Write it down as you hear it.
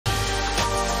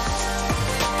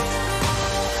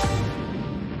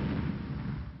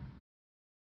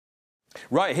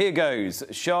Right, here goes.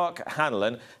 Shark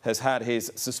Hanlon has had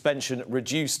his suspension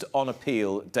reduced on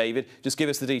appeal. David, just give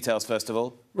us the details first of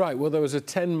all. Right, well, there was a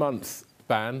 10-month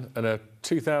ban and a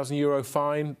 €2,000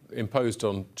 fine imposed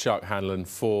on Shark Hanlon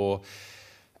for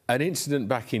an incident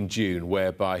back in June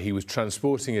whereby he was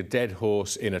transporting a dead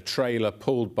horse in a trailer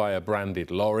pulled by a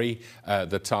branded lorry.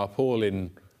 The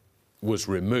tarpaulin was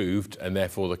removed and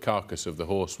therefore the carcass of the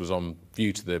horse was on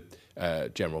view to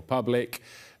the general public.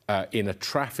 In a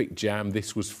traffic jam,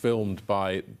 this was filmed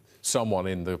by someone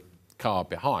in the car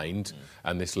behind,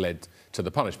 and this led to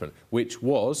the punishment, which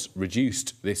was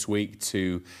reduced this week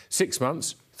to 6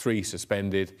 months, 3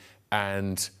 suspended,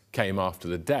 and came after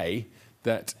the day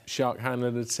that Shark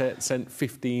Hanlon had sent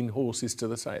 15 horses to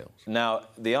the sales. Now,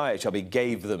 the IHRB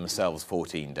gave themselves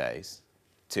 14 days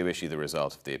to issue the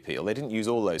result of the appeal. They didn't use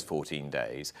all those 14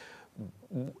 days.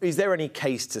 Is there any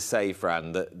case to say,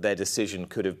 Fran, that their decision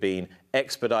could have been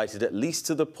expedited at least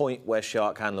to the point where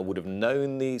Shark Hanlon would have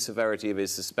known the severity of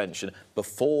his suspension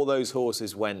before those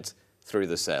horses went through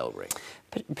the sale ring?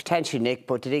 Potentially, Nick,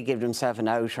 but did he give himself an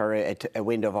out or a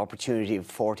window of opportunity of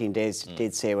 14 days?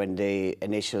 Did say when the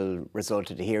initial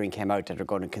result of the hearing came out that they're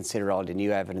going to consider all the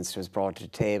new evidence that was brought to the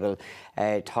table.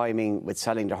 Timing with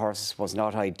selling the horses was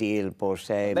not ideal, but...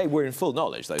 they were in full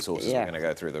knowledge those horses were going to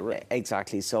go through the ring.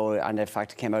 Exactly, so, and the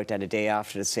fact it came out then a day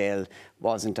after the sale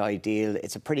wasn't ideal.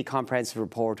 It's a pretty comprehensive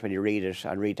report when you read it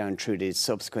and read down through the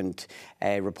subsequent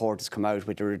report that's come out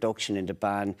with the reduction in the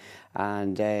ban,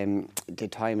 and the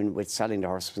timing with selling the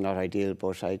horse was not ideal,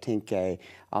 but I think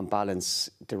on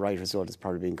balance the right result has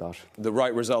probably been got. The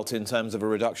right result in terms of a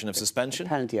reduction of suspension? The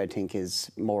penalty, I think,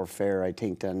 is more fair, I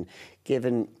think, than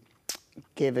given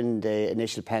the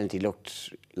initial penalty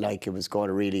looked like it was going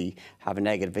to really have a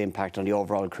negative impact on the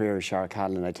overall career of Shark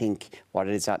Hanlon. I think what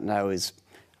it is at now is,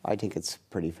 I think it's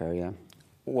pretty fair, yeah.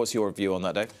 What's your view on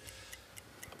that, Dave?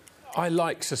 I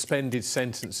like suspended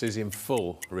sentences in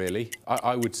full, really.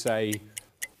 I would say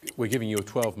we're giving you a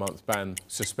 12-month ban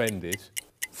suspended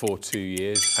for 2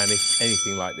 years, and if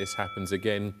anything like this happens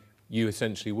again, you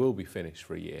essentially will be finished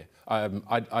for a year.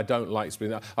 I don't like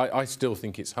splitting that. I still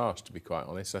think it's harsh, to be quite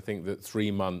honest. I think that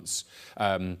 3 months...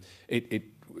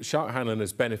 Shark Hanlon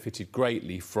has benefited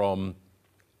greatly from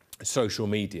social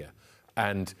media,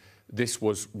 and this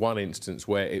was one instance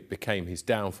where it became his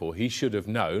downfall. He should have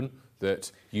known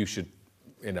that you should,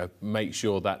 make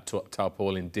sure that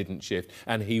tarpaulin didn't shift,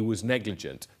 and he was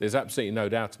negligent. There's absolutely no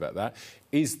doubt about that.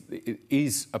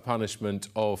 Is a punishment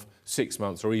of 6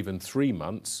 months or even 3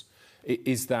 months,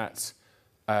 is that...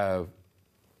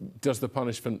 does the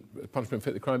punishment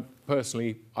fit the crime?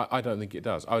 Personally, I don't think it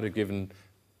does. I would have given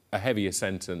a heavier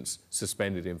sentence,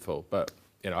 suspended in full. But,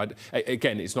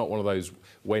 again, it's not one of those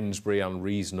Wednesbury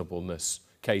unreasonableness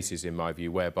cases, in my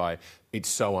view, whereby it's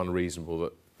so unreasonable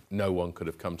that no one could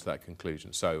have come to that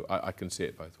conclusion. So I can see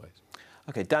it both ways.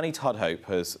 OK, Danny Tudhope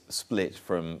has split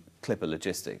from Clipper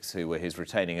Logistics, who were his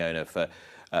retaining owner for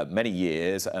many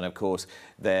years, and, of course,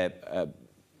 their...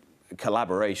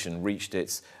 collaboration reached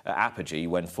its apogee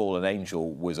when Fallen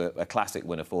Angel was a classic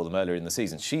winner for them earlier in the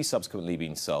season. She's subsequently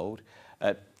been sold.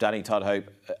 Danny Tudhope,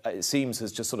 it seems,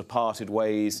 has just sort of parted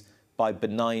ways by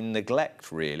benign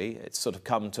neglect, really. It's sort of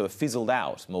come to a fizzled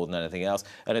out more than anything else.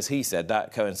 And as he said,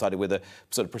 that coincided with a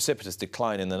sort of precipitous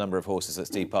decline in the number of horses that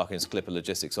Steve Parkin's Clipper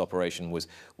Logistics operation was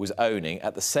owning.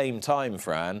 At the same time,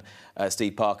 Fran,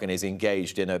 Steve Parkin is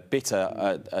engaged in a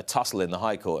bitter tussle in the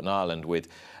High Court in Ireland with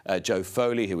Joe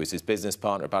Foley, who was his business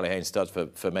partner at Ballyhane Stud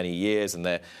for many years, and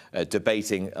they're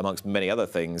debating, amongst many other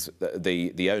things,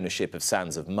 the ownership of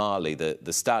Sands of Marley,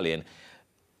 the stallion.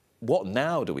 What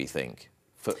now, do we think,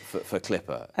 for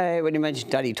Clipper? When you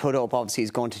mentioned Danny Tudhope, obviously he's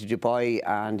going to Dubai,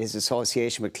 and his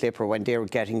association with Clipper, when they were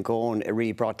getting going, it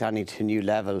really brought Danny to a new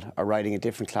level, riding a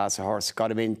different class of horse.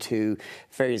 Got him into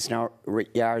various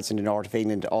yards in the north of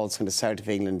England, also in the south of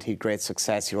England. He had great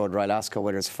success. He rode Royal Ascot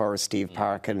winners for Steve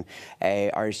Parkin,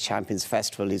 Irish Champions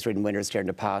Festival. He's ridden winners there in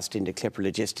the past in the Clipper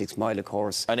Logistics Mile, of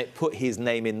course. And it put his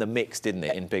name in the mix, didn't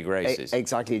it, in big races?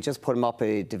 Exactly. It just put him up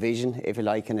a division, if you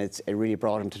like, and it really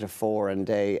brought him to the fore, and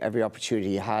every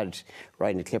opportunity he had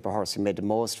riding a Clipper horse, he made the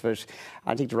most of it.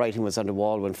 I think the writing was on the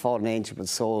wall when Fallen Angel was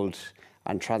sold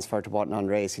and transferred to Whatnot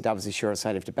Racing. That was a sure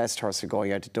sign. If the best horse are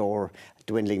going out the door,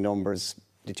 dwindling numbers,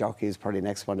 the jockey is probably the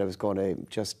next one that was going to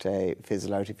just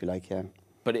fizzle out, if you like, yeah.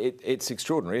 But it's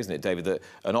extraordinary, isn't it, David, that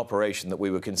an operation that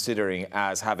we were considering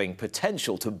as having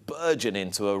potential to burgeon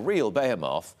into a real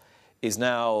behemoth is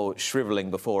now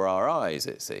shrivelling before our eyes,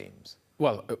 it seems.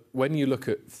 Well, when you look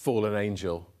at Fallen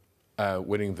Angel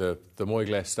winning the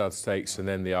Moyglare Stud Stakes and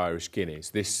then the Irish Guineas,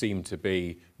 this seemed to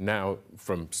be now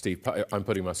from Steve... I'm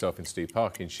putting myself in Steve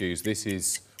Parkin's shoes. This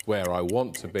is where I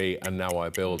want to be, and now I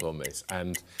build on this.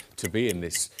 And to be in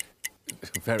this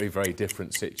very, very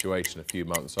different situation a few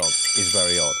months on is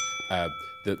very odd.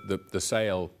 The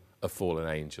sale of Fallen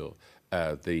Angel,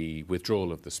 the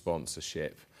withdrawal of the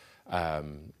sponsorship,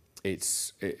 one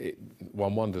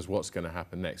wonders what's going to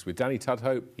happen next. With Danny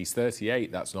Tudhope, he's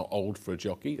 38, that's not old for a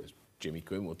jockey, as Jimmy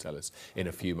Quinn will tell us in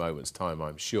a few moments' time,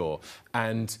 I'm sure,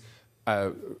 and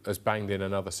has banged in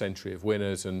another century of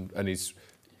winners, and is,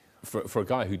 for a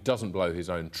guy who doesn't blow his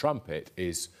own trumpet,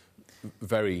 is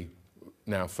very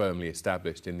now firmly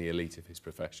established in the elite of his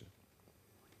profession.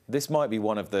 This might be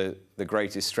one of the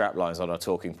greatest strap lines on a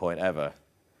talking point ever.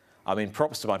 I mean,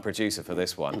 props to my producer for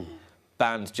this one.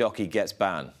 Banned jockey gets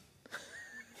banned.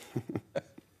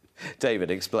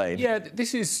 David, explain. Yeah,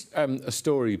 this is a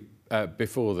story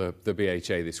before the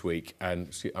BHA this week,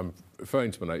 and I'm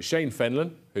referring to my notes. Shane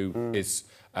Fenlon, who is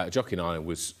a jockey in Ireland,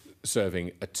 was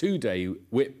serving a 2-day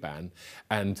whip ban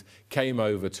and came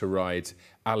over to ride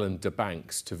Alan de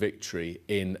Banks to victory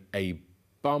in a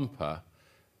bumper,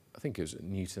 I think it was at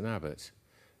Newton Abbot.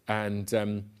 And,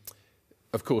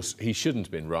 of course, he shouldn't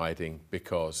have been riding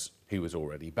because he was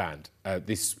already banned.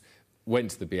 This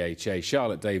went to the BHA.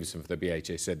 Charlotte Davison for the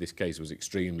BHA said this case was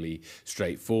extremely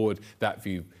straightforward. That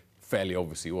view fairly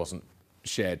obviously wasn't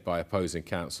shared by opposing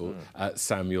counsel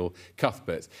Samuel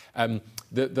Cuthbert.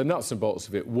 The nuts and bolts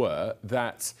of it were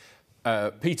that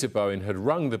Peter Bowen had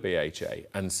rung the BHA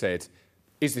and said,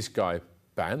 is this guy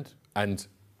banned? And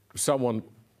someone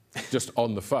just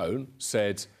on the phone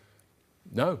said,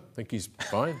 no, I think he's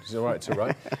fine, he's all right to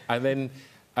ride. And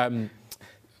then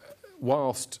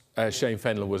whilst Shane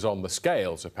Fenlon was on the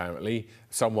scales, apparently,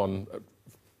 someone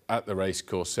at the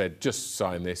racecourse said, just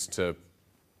sign this to,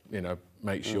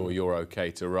 make sure you're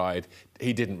OK to ride.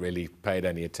 He didn't really pay it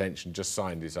any attention, just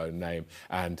signed his own name.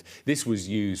 And this was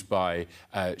used by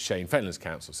Shane Fenlon's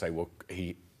counsel, say, well,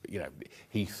 he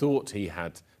thought he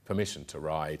had permission to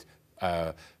ride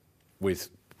with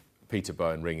Peter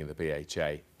Bowen ringing the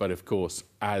BHA. But, of course,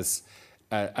 as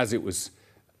it was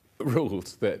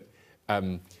ruled that...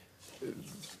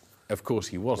 of course,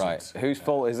 he wasn't. Right. Whose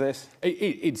fault is this?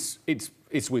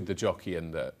 It's with the jockey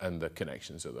and the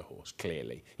connections of the horse.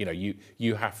 Clearly,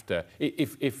 you have to.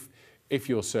 If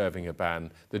you're serving a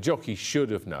ban, the jockey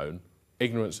should have known.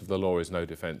 Ignorance of the law is no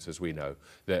defence, as we know.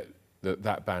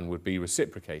 That ban would be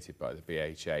reciprocated by the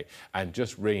BHA, and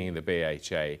just ringing the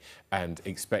BHA and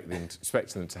expecting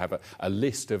them to have a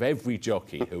list of every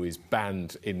jockey who is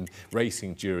banned in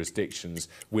racing jurisdictions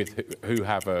who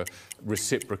have a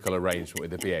reciprocal arrangement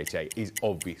with the BHA is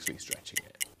obviously stretching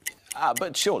it.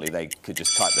 But surely they could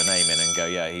just type the name in and go,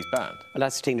 yeah, he's banned. Well,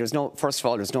 that's the thing. First of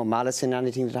all, there's no malice in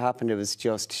anything that happened. It was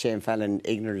just Shane Fenlon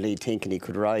ignorantly thinking he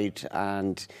could ride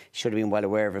and should have been well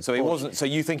aware of it. So he wasn't. So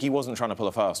you think he wasn't trying to pull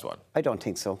a fast one? I don't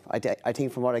think so. I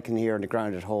think from what I can hear on the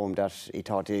ground at home that he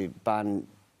thought the ban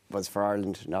was for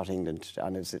Ireland, not England,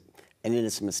 and it was an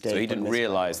innocent mistake. So he didn't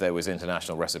realise there was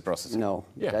international reciprocity? No.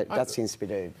 Yeah, that seems to be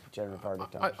the general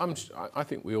verdict. I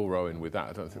think we all row in with that.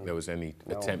 I don't think there was any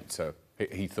attempt to...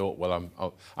 He thought, well,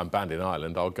 I'm banned in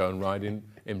Ireland, I'll go and ride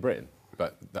in Britain.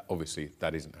 But obviously,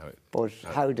 that isn't how it... But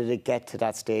how did it get to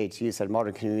that stage? You said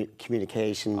modern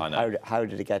communication. I know. How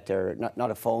did it get there?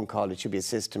 Not a phone call, it should be a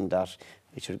system that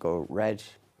it should go red.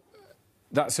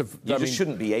 You just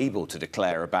shouldn't be able to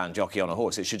declare a banned jockey on a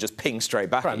horse. It should just ping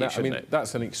straight back at you, shouldn't it?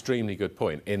 That's an extremely good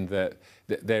point, in that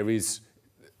there is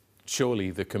surely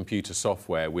the computer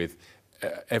software with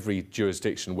every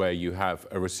jurisdiction where you have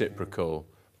a reciprocal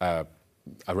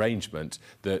arrangement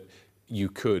that you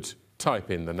could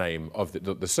type in the name of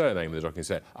the surname of the jockey and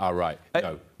say, right,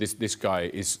 no, this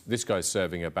guy's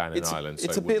serving a ban in Ireland.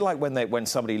 It's a bit like when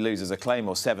somebody loses a claim,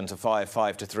 or 7-5,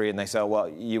 5-3, and they say, well,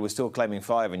 you were still claiming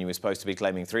 5 and you were supposed to be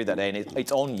claiming 3 that day, and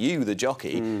it's on you, the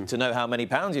jockey, to know how many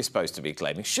pounds you're supposed to be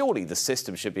claiming. Surely the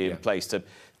system should be in place to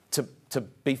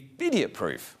be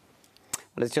idiot-proof.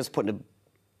 Well, it's just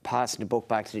passing the book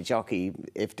back to the jockey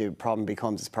if the problem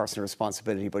becomes his personal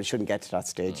responsibility, but it shouldn't get to that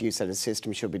stage. You said the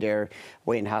system should be there.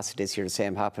 Wayne Hassett this year, the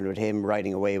same happened with him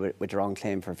riding away with the wrong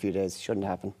claim for a few days. It shouldn't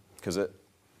happen. Because at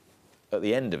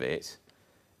the end of it,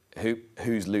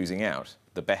 who's losing out?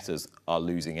 The bettors are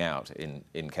losing out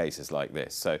in cases like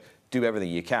this. So do everything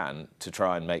you can to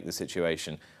try and make the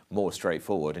situation more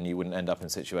straightforward, and you wouldn't end up in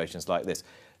situations like this.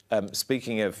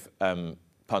 Speaking of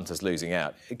punters losing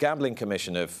out, the Gambling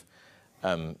Commission have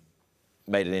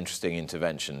made an interesting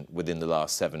intervention within the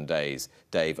last 7 days,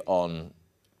 Dave, on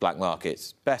black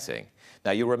market betting.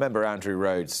 Now, you'll remember Andrew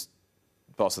Rhodes,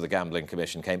 boss of the Gambling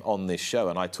Commission, came on this show,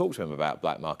 and I talked to him about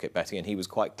black market betting, and he was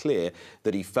quite clear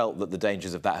that he felt that the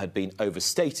dangers of that had been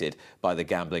overstated by the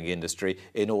gambling industry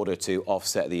in order to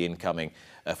offset the incoming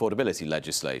affordability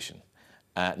legislation.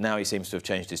 Now he seems to have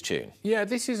changed his tune. Yeah,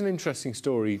 this is an interesting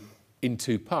story in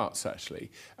two parts,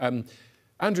 actually.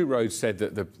 Andrew Rhodes said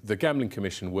that the Gambling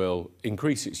Commission will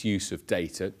increase its use of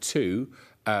data to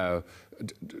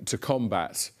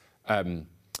combat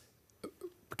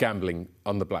gambling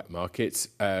on the black market.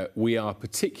 We are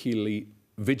particularly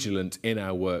vigilant in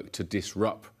our work to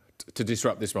disrupt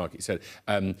this market. He said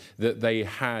that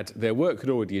their work had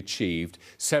already achieved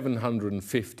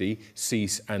 750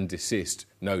 cease and desist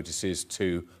notices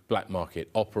to black market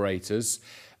operators,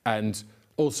 and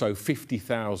also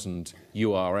 50,000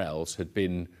 URLs had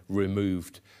been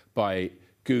removed by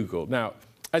Google. Now,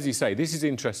 as you say, this is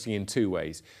interesting in two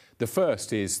ways. The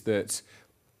first is that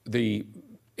the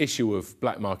issue of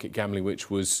black market gambling, which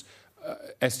was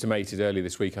estimated earlier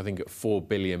this week, I think, at £4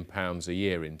 billion a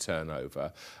year in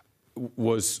turnover,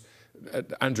 was,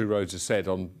 Andrew Rhodes has said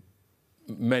on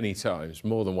many times,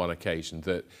 more than one occasion,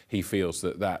 that he feels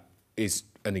that is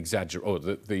an exaggeration, or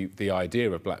that the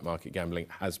idea of black market gambling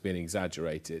has been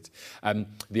exaggerated.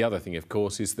 The other thing, of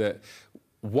course, is that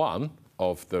one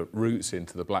of the routes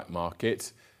into the black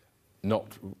market,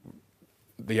 not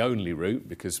the only route,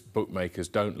 because bookmakers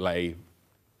don't lay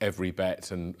every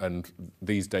bet and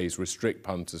these days restrict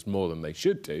punters more than they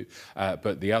should do,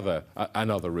 but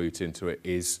another route into it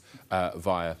is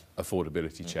via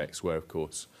affordability checks, where, of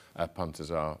course,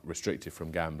 punters are restricted from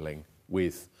gambling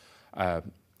with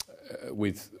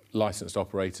licensed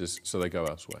operators, so they go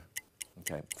elsewhere.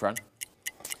 OK. Fran?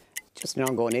 Just an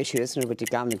ongoing issue, isn't it, with the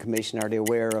Gambling Commission? Are they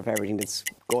aware of everything that's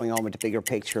going on with the bigger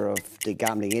picture of the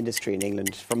gambling industry in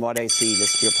England? From what I see,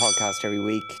 listen to your podcast every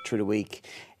week, through the week,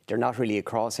 they're not really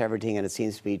across everything, and it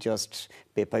seems to be just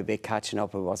bit by bit catching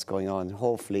up with what's going on.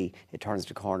 Hopefully, it turns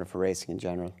the corner for racing in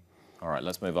general. All right,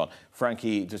 let's move on.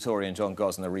 Frankie Dettori and John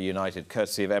Gosden are reunited,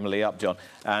 courtesy of Emily Upjohn.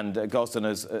 And Gosden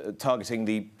is targeting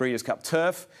the Breeders' Cup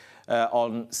Turf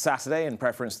on Saturday in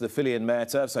preference to the filly and mare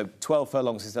turf. So 12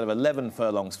 furlongs instead of 11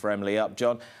 furlongs for Emily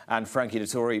Upjohn. And Frankie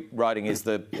Dettori riding is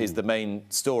the main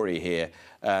story here.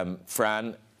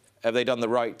 Fran, have they done the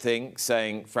right thing,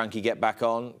 saying, Frankie, get back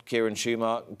on? Kieran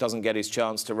Schumacher doesn't get his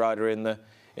chance to ride her in the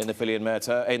filly and mare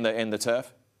turf, in the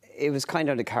turf? It was kind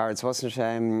of on the cards, wasn't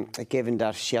it? Given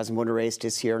that she hasn't won a race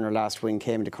this year, and her last win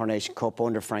came in the Coronation Cup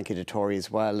under Frankie Dettori as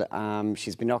well.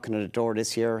 She's been knocking at the door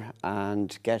this year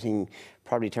and getting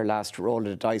probably to her last roll of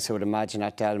the dice, I would imagine,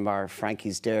 at Del Mar.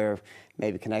 Frankie's there.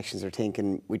 Maybe connections are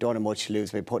thinking we don't have much to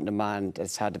lose by putting a man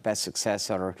that's had the best success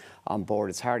on board.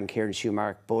 It's hard on Kieran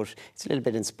Schumacher, but it's a little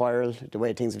bit in spiral, the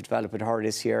way things have developed with her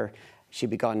this year. She'll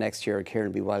be gone next year. Kieran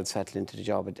will be well settled into the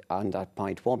job on that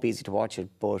point. Won't be easy to watch it,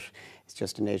 but it's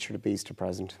just the nature of the beast at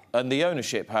present. And the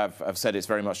ownership have said it's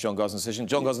very much John Gosden's decision.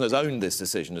 John Gosden has owned this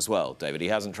decision as well, David. He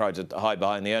hasn't tried to hide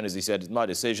behind the owners. He said, it's my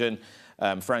decision.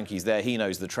 Frankie's there. He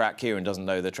knows the track. Kieran doesn't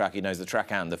know the track. He knows the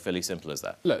track and the filly. Simple as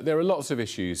that. Look, there are lots of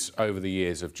issues over the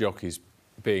years of jockeys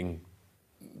being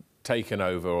taken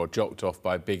over or jocked off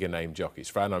by bigger name jockeys.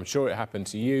 Fran, I'm sure it happened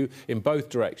to you in both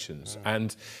directions.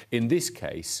 And in this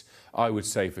case, I would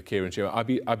say for Kieran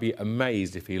Schumacher, I'd be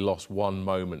amazed if he lost one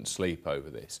moment's sleep over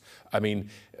this. I mean,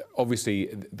 obviously,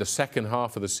 the second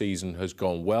half of the season has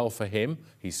gone well for him.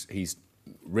 He's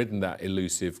ridden that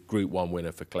elusive Group 1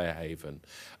 winner for Clarehaven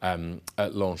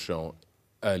at Longchamp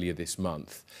earlier this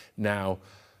month. Now,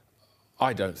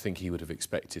 I don't think he would have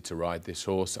expected to ride this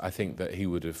horse. I think that he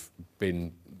would have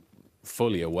been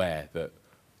fully aware that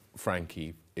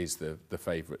Frankie is the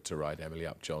favourite to ride Emily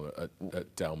Upjohn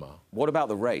at Del Mar. What about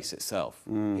the race itself?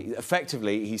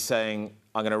 Effectively, he's saying,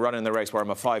 I'm going to run in the race where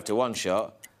I'm a 5-1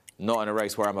 shot, not in a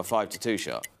race where I'm a 5-2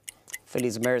 shot.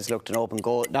 Fillies and mares looked an open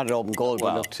goal, not an open goal,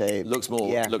 but looks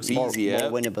easier.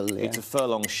 More winnable. Yeah. It's a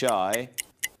furlong shy.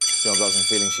 John Gosden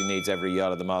feeling she needs every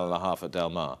yard of the mile and a half at Del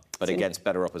Mar, but against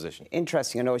better opposition.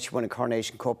 Interesting. I know she won a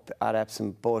Coronation Cup at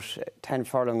Epsom, but 10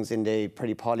 furlongs in the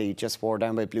Pretty Polly just wore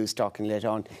down by Blue Stocking late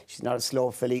on. She's not a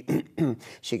slow filly.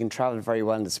 She can travel very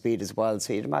well in the speed as well.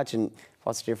 So you'd imagine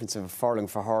what's the difference of a furlong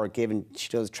for her, given she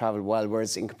does travel well,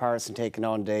 whereas in comparison, taking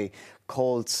on the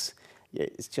colts,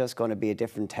 it's just going to be a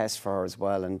different test for her as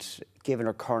well. And given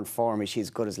her current form, if she's as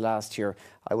good as last year,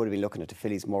 I would have been looking at the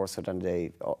fillies more so than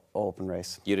the open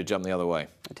race. You'd have jumped the other way?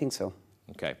 I think so.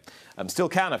 OK. Still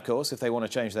can, of course, if they want to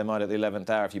change their mind at the 11th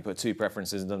hour. If you put two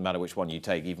preferences, it doesn't matter which one you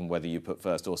take, even whether you put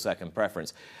first or second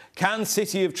preference. Can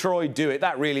City of Troy do it?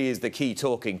 That really is the key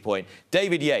talking point.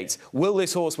 David Yates, will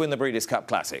this horse win the Breeders' Cup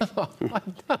Classic? I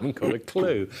haven't got a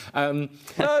clue. No,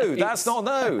 that's not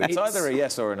no. It's either a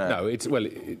yes or a no. No,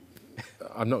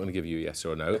 I'm not going to give you a yes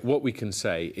or a no. What we can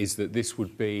say is that this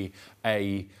would be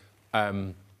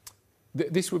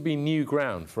this would be new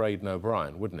ground for Aidan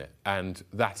O'Brien, wouldn't it? And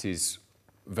that is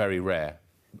very rare.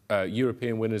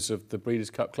 European winners of the Breeders'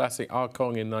 Cup Classic,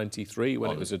 Arkong in '93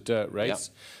 when it was a dirt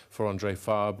race for Andre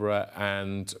Fabre,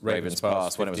 and Ravens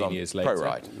Pass when it was on years later.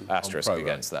 Pro-Ride, asterisk Pro-Ride.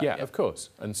 against that. Yeah, of course.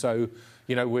 And so,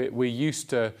 you know, we're used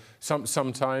to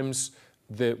sometimes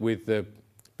with the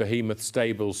behemoth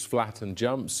stables flat and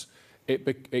jumps,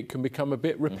 it can become a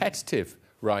bit repetitive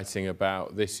writing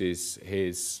about this is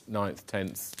his 9th,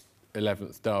 10th,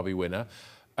 11th Derby winner.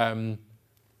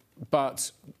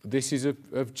 But this is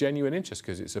of genuine interest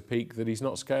because it's a peak that he's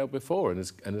not scaled before and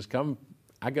has come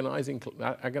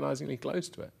agonisingly close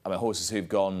to it. I mean, horses who've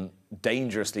gone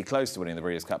dangerously close to winning the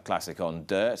Breeders' Cup Classic on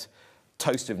dirt.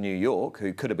 Toast of New York,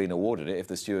 who could have been awarded it if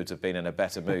the stewards had been in a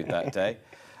better mood that day.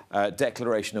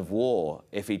 Declaration of War,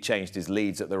 if he changed his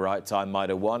leads at the right time, might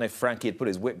have won. If Frankie had put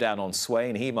his whip down on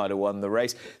Swain, he might have won the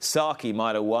race. Saki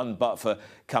might have won, but for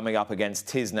coming up against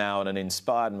Tisnow and an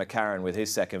inspired McCarran with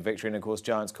his second victory. And, of course,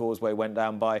 Giant's Causeway went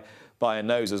down by a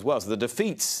nose as well. So the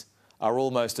defeats are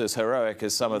almost as heroic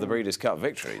as some of the Breeders' Cup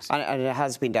victories. And it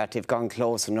has been that they've gone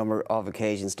close a number of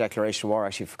occasions. Declaration of War,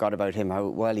 actually forgot about him, how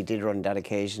well he did run that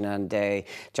occasion. And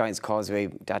Giant's Causeway,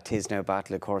 that Tisnow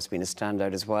battle, of course, being a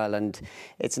standout as well. And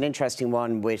it's an interesting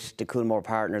one with the Coolmore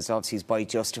partners. Obviously, he's by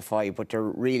Justify, but they're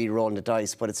really rolling the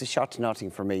dice. But it's a shot to nothing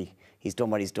for me. He's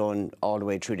done what he's done all the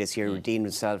way through this year, redeemed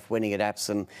himself, winning at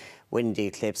Epsom, winning the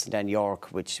Eclipse, and then York,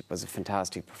 which was a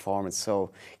fantastic performance. So,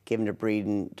 given the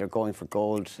breeding, they're going for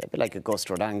gold, a bit like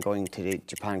Augusta Rodin going to the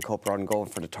Japan Cup run, going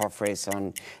for the turf race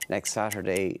on next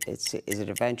Saturday. Is it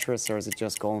adventurous, or is it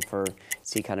just going for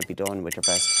see can it be done with their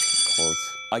best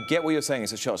colts? I get what you're saying.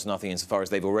 It's a shot to nothing insofar as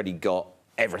they've already got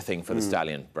everything for the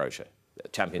Stallion brochure.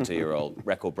 Champion 2-year-old,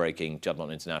 record-breaking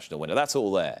Juddmonte International winner. That's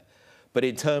all there. But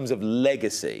in terms of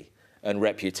legacy and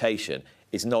reputation,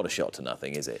 it's not a shot to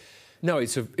nothing, is it? No,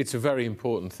 it's a very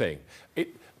important thing.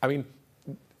 I mean,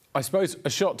 I suppose a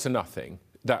shot to nothing,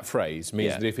 that phrase,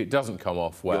 means that if it doesn't come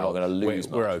off well, you're not going to lose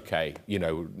we're okay, you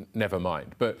know, never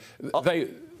mind. But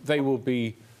there'll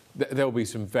be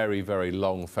some very, very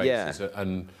long faces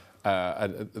and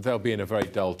they'll be in a very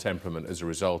dull temperament as a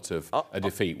result of a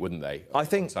defeat, wouldn't they,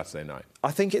 on Saturday night?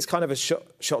 I think it's kind of a shot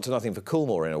to nothing for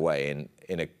Coolmore in a way,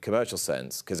 in a commercial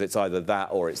sense, because it's either that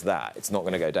or it's that. It's not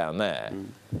going to go down there.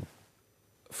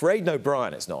 For Aidan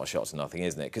O'Brien, it's not a shot to nothing,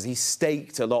 isn't it? Because he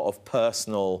staked a lot of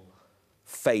personal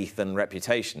faith and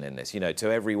reputation in this. You know,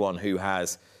 to everyone who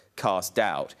has cast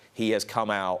doubt, he has come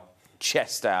out,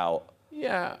 chest out,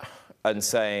 and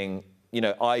saying, you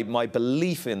know, my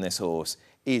belief in this horse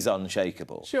is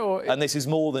unshakable. Sure. And this is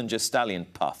more than just stallion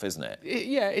puff, isn't it?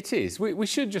 Yeah, it is. We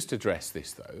should just address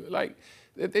this, though. Like,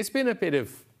 there's been a bit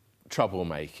of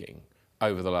troublemaking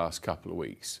over the last couple of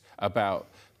weeks about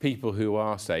people who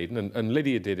asked Aidan, and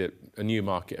Lydia did it at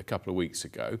Newmarket a couple of weeks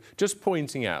ago, just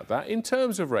pointing out that in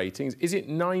terms of ratings, is it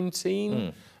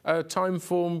 19 time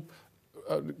form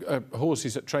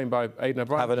horses that trained by Aidan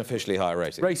O'Brien? Have an officially higher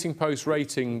rating. Racing Post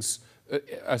ratings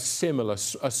a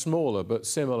smaller but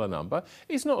similar number.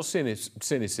 It's not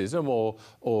cynicism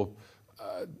or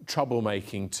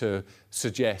troublemaking to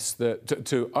suggest that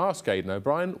to ask Aidan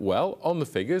O'Brien, well, on the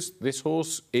figures, this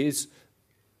horse is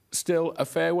still a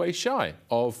fair way shy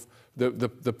of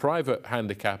the private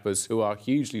handicappers who are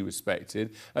hugely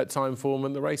respected at Time Form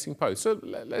and the Racing Post. So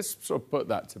let's sort of put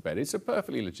that to bed. It's a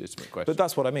perfectly legitimate question. But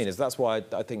that's what I mean. That's why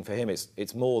I think for him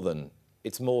it's more than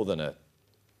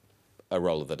a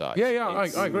roll of the dice.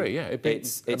 I agree. Yeah,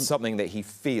 it's something that he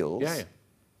feels.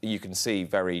 You can see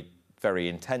very, very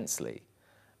intensely,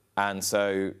 and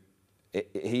so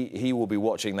he will be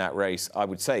watching that race, I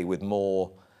would say, with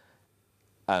more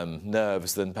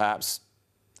nerves than perhaps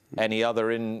any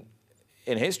other in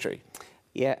history.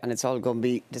 Yeah, and it's all going to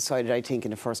be decided, I think,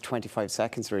 in the first 25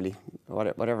 seconds, really.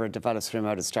 Whatever develops for him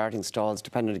out of starting stalls,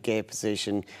 depending on the gate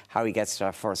position, how he gets to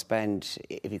that first bend,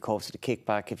 if he copes with the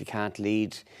kickback, if he can't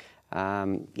lead.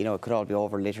 You know, it could all be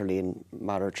over literally in a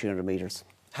matter of 300 metres.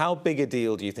 How big a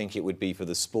deal do you think it would be for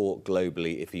the sport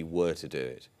globally if he were to do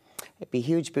it? It'd be a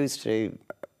huge boost to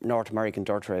North American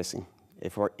dirt racing.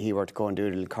 If he were to go and do it,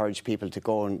 it'll encourage people to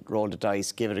go and roll the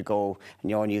dice, give it a go. And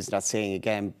you're using that saying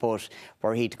again, but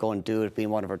were he to go and do it,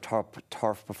 being one of our top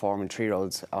turf performing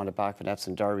 3-year-olds on the back of an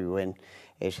Epsom Derby win,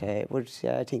 it would,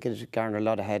 I think, it'd garner a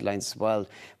lot of headlines as well.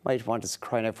 Might want us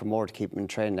crying out for more to keep him in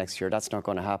train next year. That's not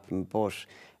going to happen, but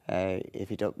if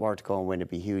he were to go and win, it'd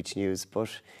be huge news.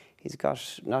 But he's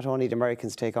got not only the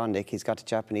Americans take on, Nick, he's got the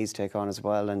Japanese take on as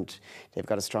well, and they've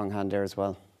got a strong hand there as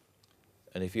well.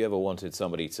 And if you ever wanted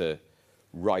somebody to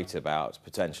write about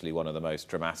potentially one of the most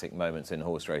dramatic moments in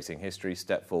horse racing history.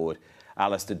 Step forward,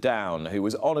 Alistair Down, who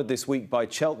was honoured this week by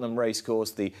Cheltenham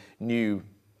Racecourse, the new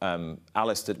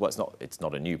Alistair, well, it's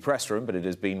not a new press room, but it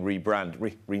has been rebranded.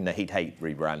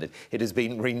 Rebranded. It has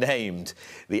been renamed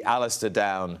the Alistair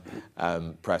Down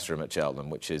press room at Cheltenham,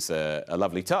 which is a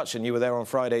lovely touch. And you were there on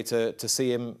Friday to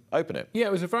see him open it. Yeah,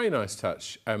 it was a very nice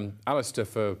touch. Alistair,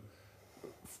 for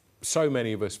so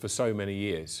many of us for so many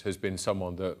years, has been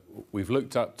someone that we've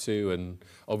looked up to, and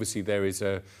obviously there is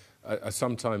a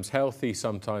sometimes healthy,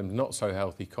 sometimes not so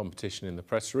healthy competition in the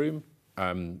press room,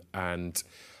 and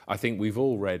I think we've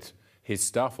all read his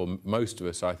stuff, or most of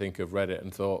us, I think, have read it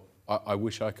and thought, I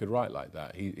wish I could write like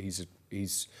that.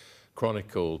 He's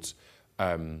chronicled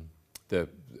the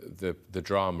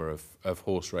drama of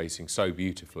horse racing so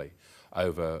beautifully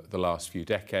over the last few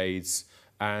decades,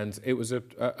 and it was a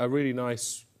really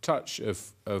nice touch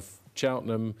of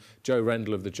Cheltenham. Joe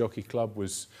Rendell of the Jockey Club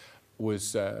was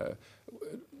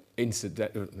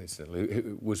incidentally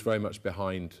was very much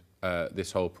behind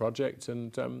this whole project,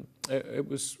 and it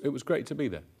was great to be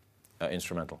there.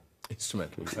 Instrumental.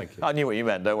 Instrumental, thank you. I knew what you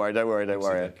meant. Don't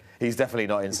worry. He's definitely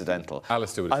not incidental.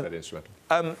 Alistair would have said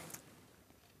instrumental.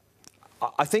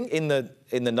 I think in the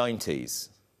 90s,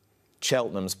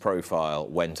 Cheltenham's profile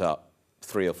went up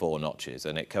 3 or 4 notches,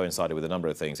 and it coincided with a number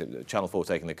of things. Channel 4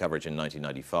 taking the coverage in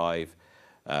 1995,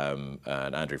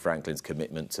 and Andrew Franklin's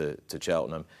commitment to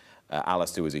Cheltenham.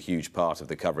 Alistair was a huge part of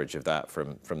the coverage of that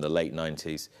from the late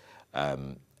 90s.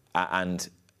 And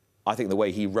I think the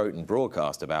way he wrote and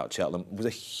broadcast about Cheltenham was a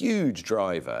huge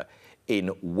driver in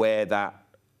why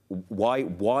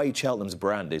Cheltenham's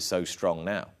brand is so strong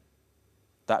now.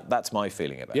 That's my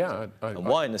feeling about it. And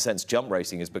why, in a sense, jump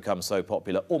racing has become so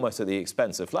popular almost at the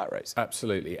expense of flat race.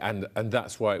 Absolutely, and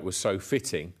that's why it was so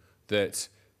fitting that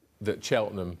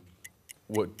Cheltenham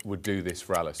would do this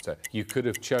for Alistair. You could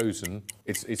have chosen,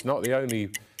 it's not the only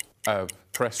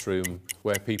press room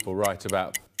where people write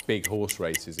about big horse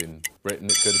races in Britain.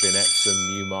 It could have been Epsom,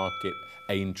 Newmarket,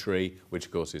 Aintree, which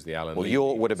of course is the Alan Lee. Well,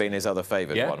 York would have been his other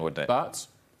favourite one, wouldn't it? But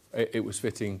it was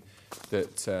fitting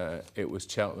that it was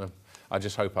Cheltenham. I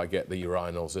just hope I get the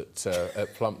urinals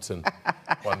at Plumpton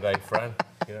one day, Fran.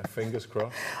 You know, fingers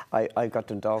crossed. I've got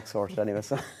them dog sorted anyway,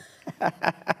 so...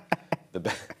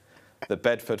 The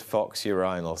Bedford Fox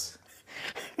urinals.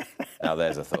 Now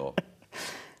there's a thought.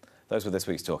 Those were this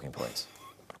week's talking points.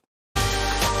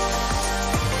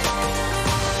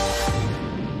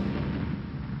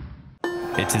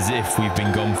 It's as if we've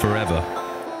been gone forever,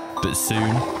 but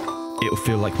soon it'll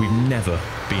feel like we've never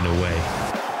been away.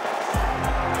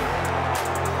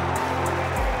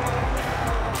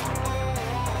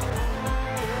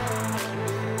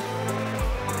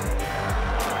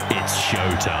 It's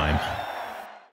showtime.